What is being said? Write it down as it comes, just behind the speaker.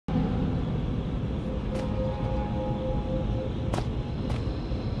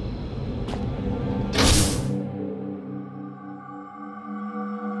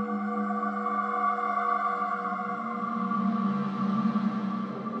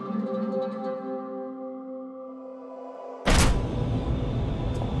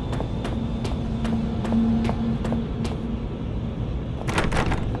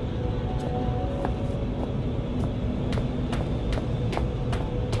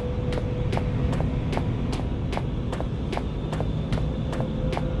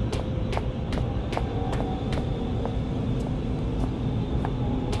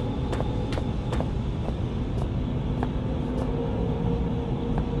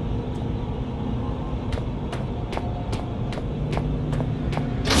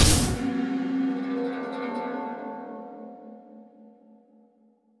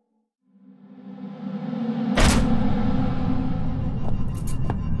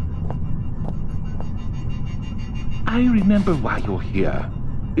I remember why you're here.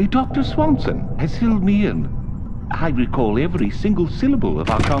 Dr. Swanson has filled me in. I recall every single syllable of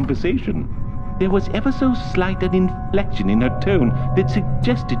our conversation. There was ever so slight an inflection in her tone that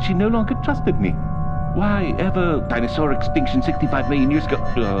suggested she no longer trusted me. Why ever dinosaur extinction 65 million years ago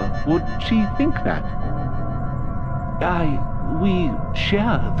would she think that? We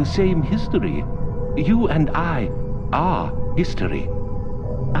share the same history. You and I are history.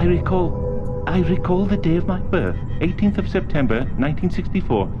 I recall the day of my birth, 18th of September,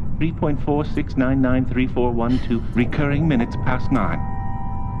 1964, 3.46993412, recurring minutes past 9.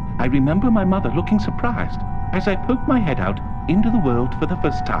 I remember my mother looking surprised as I poked my head out into the world for the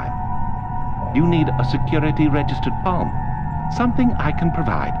first time. You need a security-registered palm. Something I can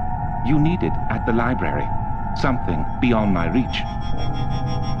provide. You need it at the library. Something beyond my reach.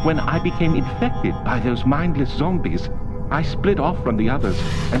 When I became infected by those mindless zombies, I split off from the others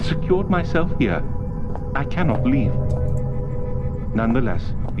and secured myself here. I cannot leave. Nonetheless,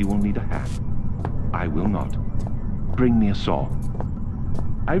 you will need a hand. I will not. Bring me a saw.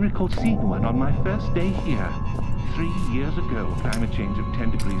 I recall seeing one on my first day here. 3 years ago, climate change of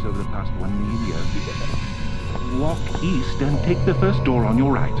 10 degrees over the past 1 million years. Walk east and take the first door on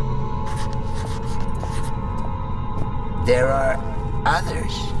your right. There are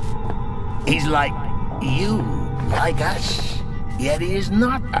others. He's like you, like us, yet he is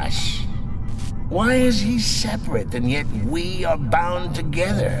not us. Why is he separate and yet we are bound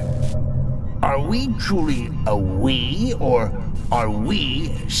together? Are we truly a we, or are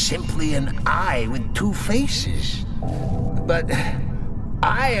we simply an I with two faces? But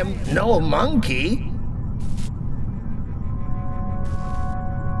I am no monkey.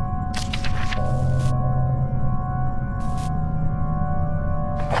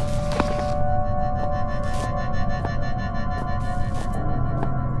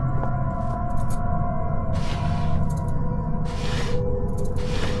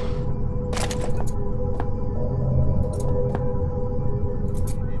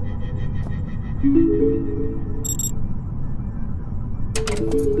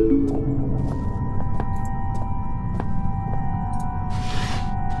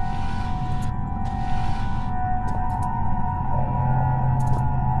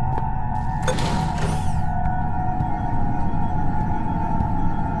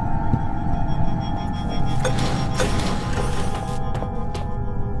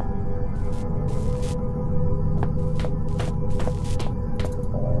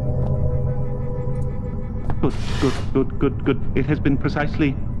 Good. It has been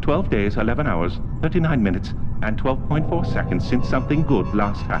precisely 12 days, 11 hours, 39 minutes, and 12.4 seconds since something good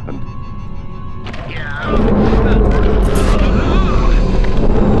last happened.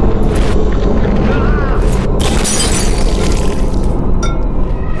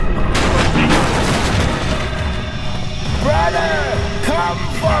 Brother, come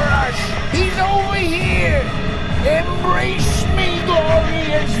for us! He's over here! Embrace me,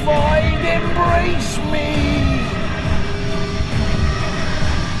 glorious void! Embrace me!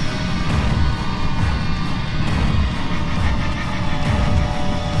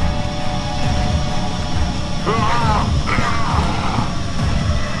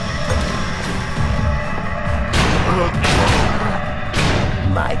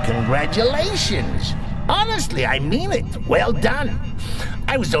 My congratulations. Honestly, I mean it. Well done.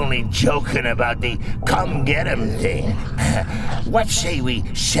 I was only joking about the come get 'em thing. What say we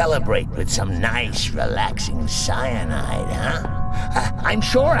celebrate with some nice, relaxing cyanide, huh? I'm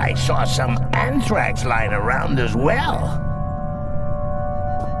sure I saw some anthrax lying around as well.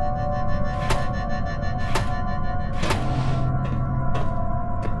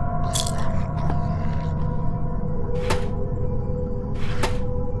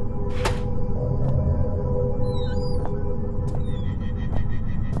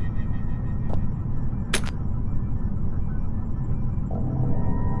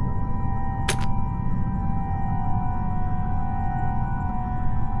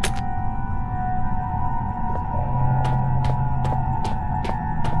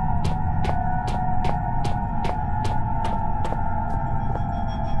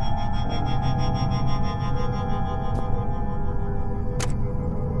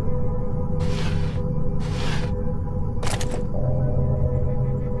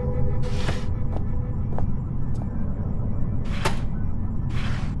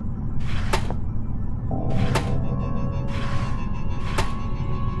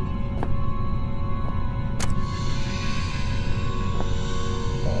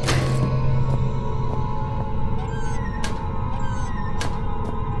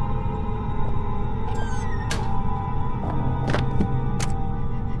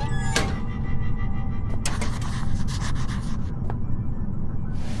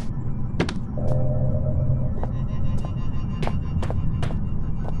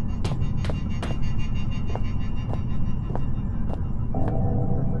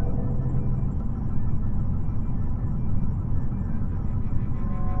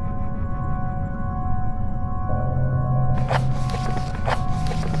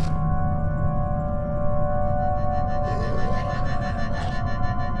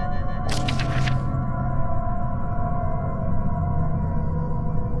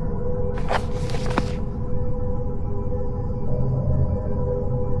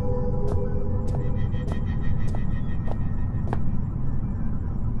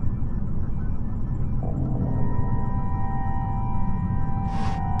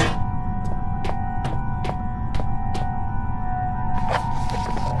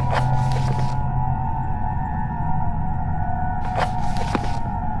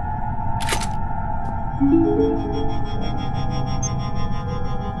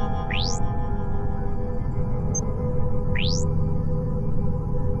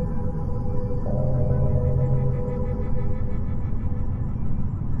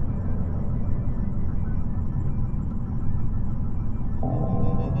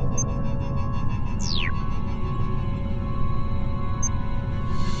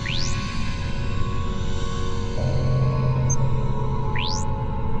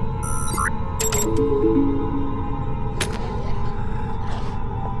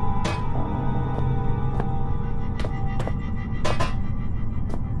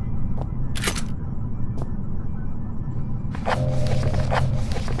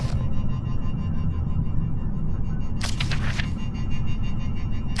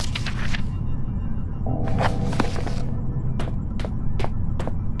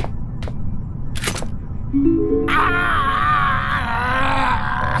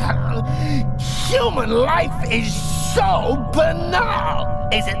 Human life is so banal.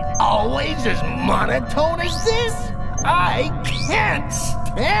 Is it always as monotone as this? I can't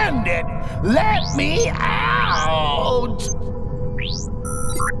stand it. Let me out.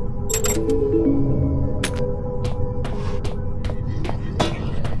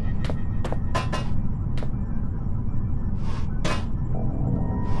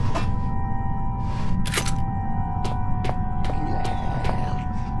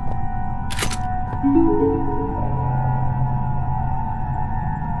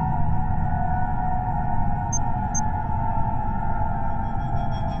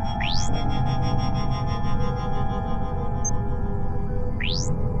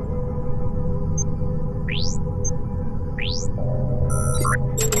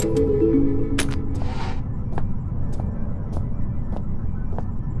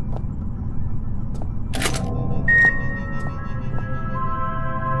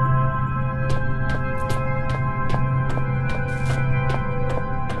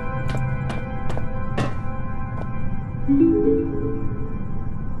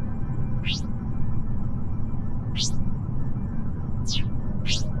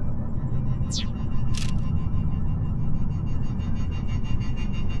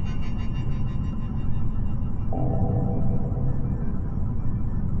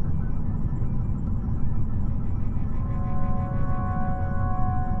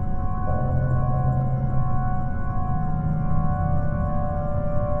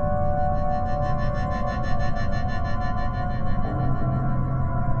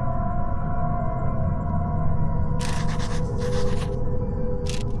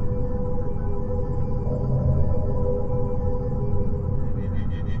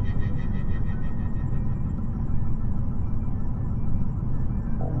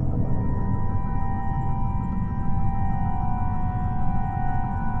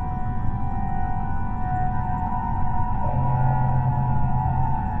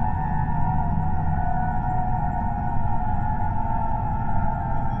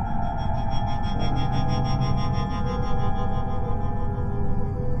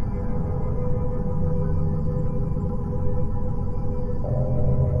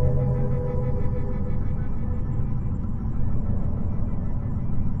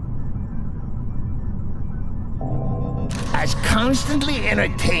 As constantly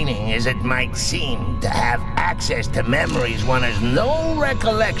entertaining as it might seem to have access to memories one has no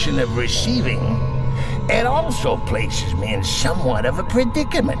recollection of receiving, it also places me in somewhat of a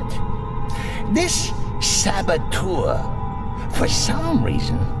predicament. This saboteur, for some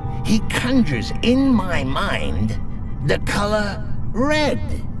reason, he conjures in my mind the color red.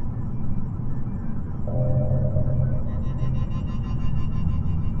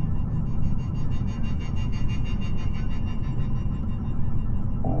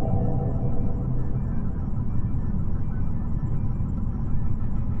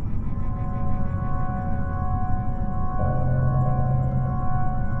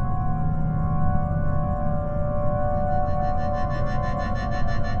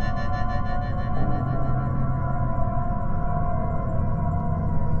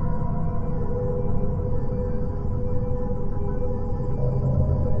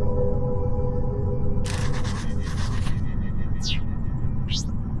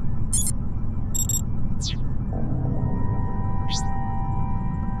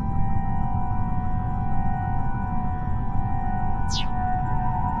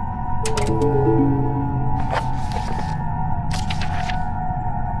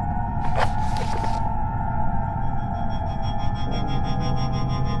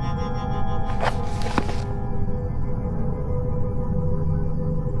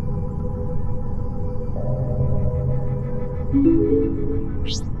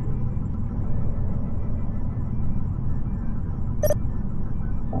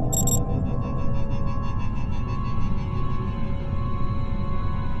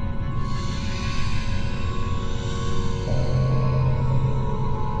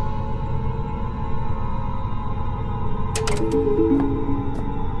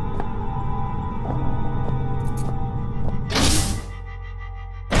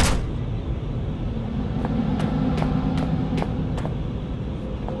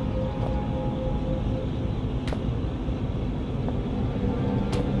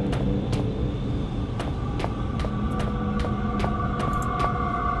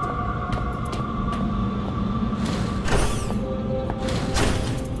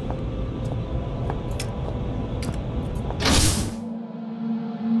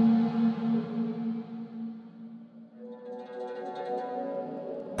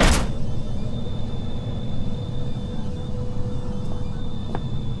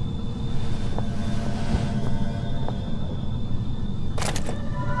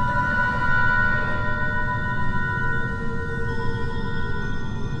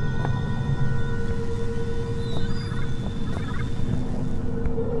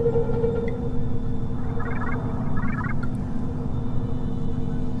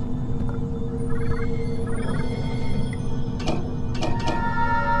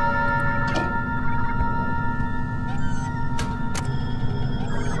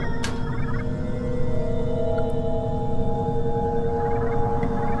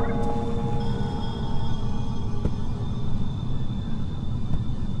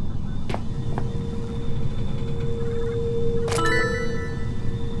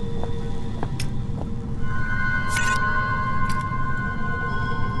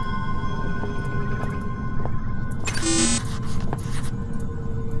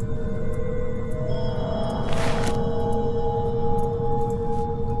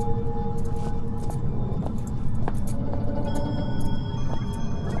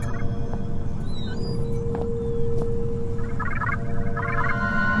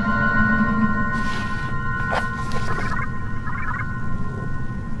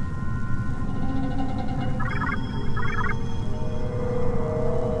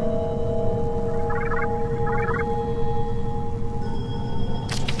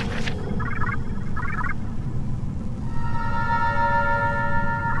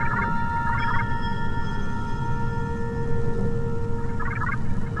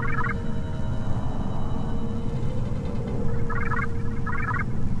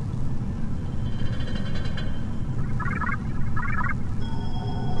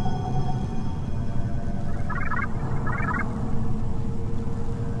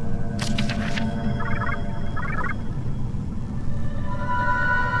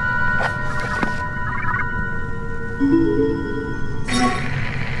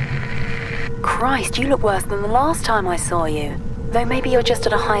 Christ, you look worse than the last time I saw you. Though maybe you're just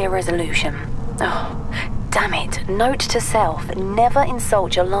at a higher resolution. Oh, damn it. Note to self, never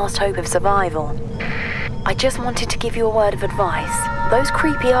insult your last hope of survival. I just wanted to give you a word of advice. Those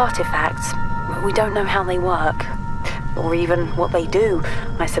creepy artifacts, we don't know how they work. Or even what they do,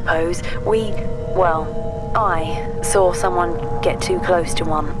 I suppose. I saw someone get too close to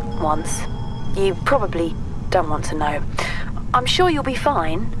one once. You probably don't want to know. I'm sure you'll be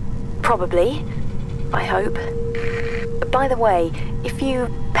fine. Probably. I hope. By the way, if you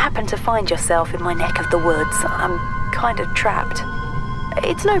happen to find yourself in my neck of the woods, I'm kind of trapped.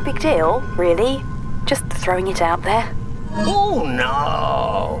 It's no big deal, really. Just throwing it out there. Oh,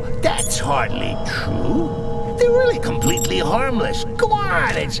 no. That's hardly true. They're really completely harmless. Go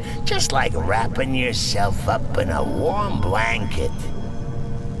on, it's just like wrapping yourself up in a warm blanket.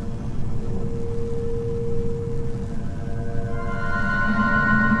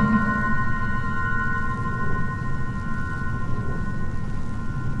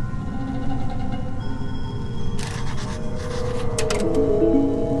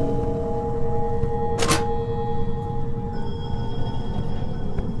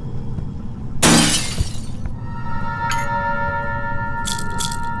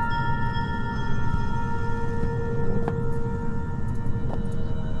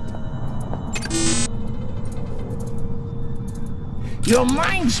 Your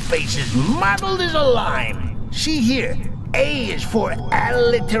mind space is muddled as a lime. See here, A is for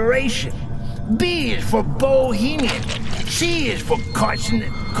alliteration. B is for bohemian. C is for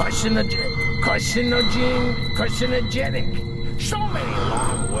carcinogenic. So many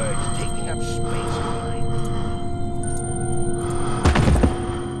long words taking up space in mind.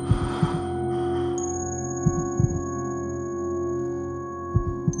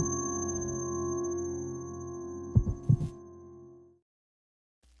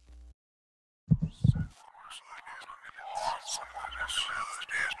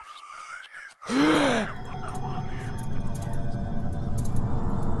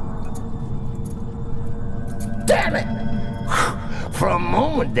 Damn it! For a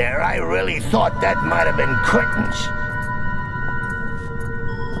moment there, I really thought that might have been curtains.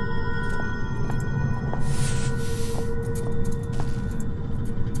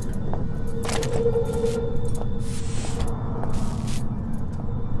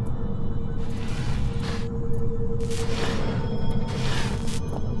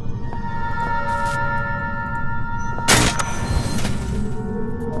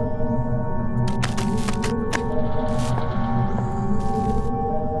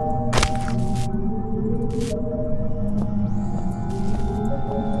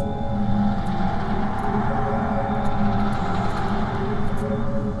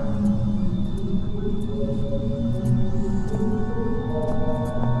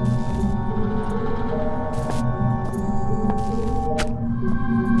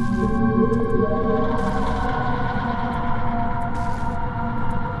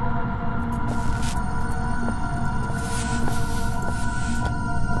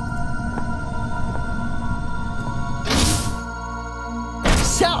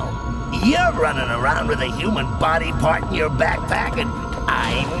 So, you're running around with a human body part in your backpack and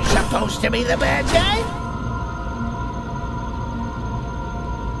I'm supposed to be the bad guy?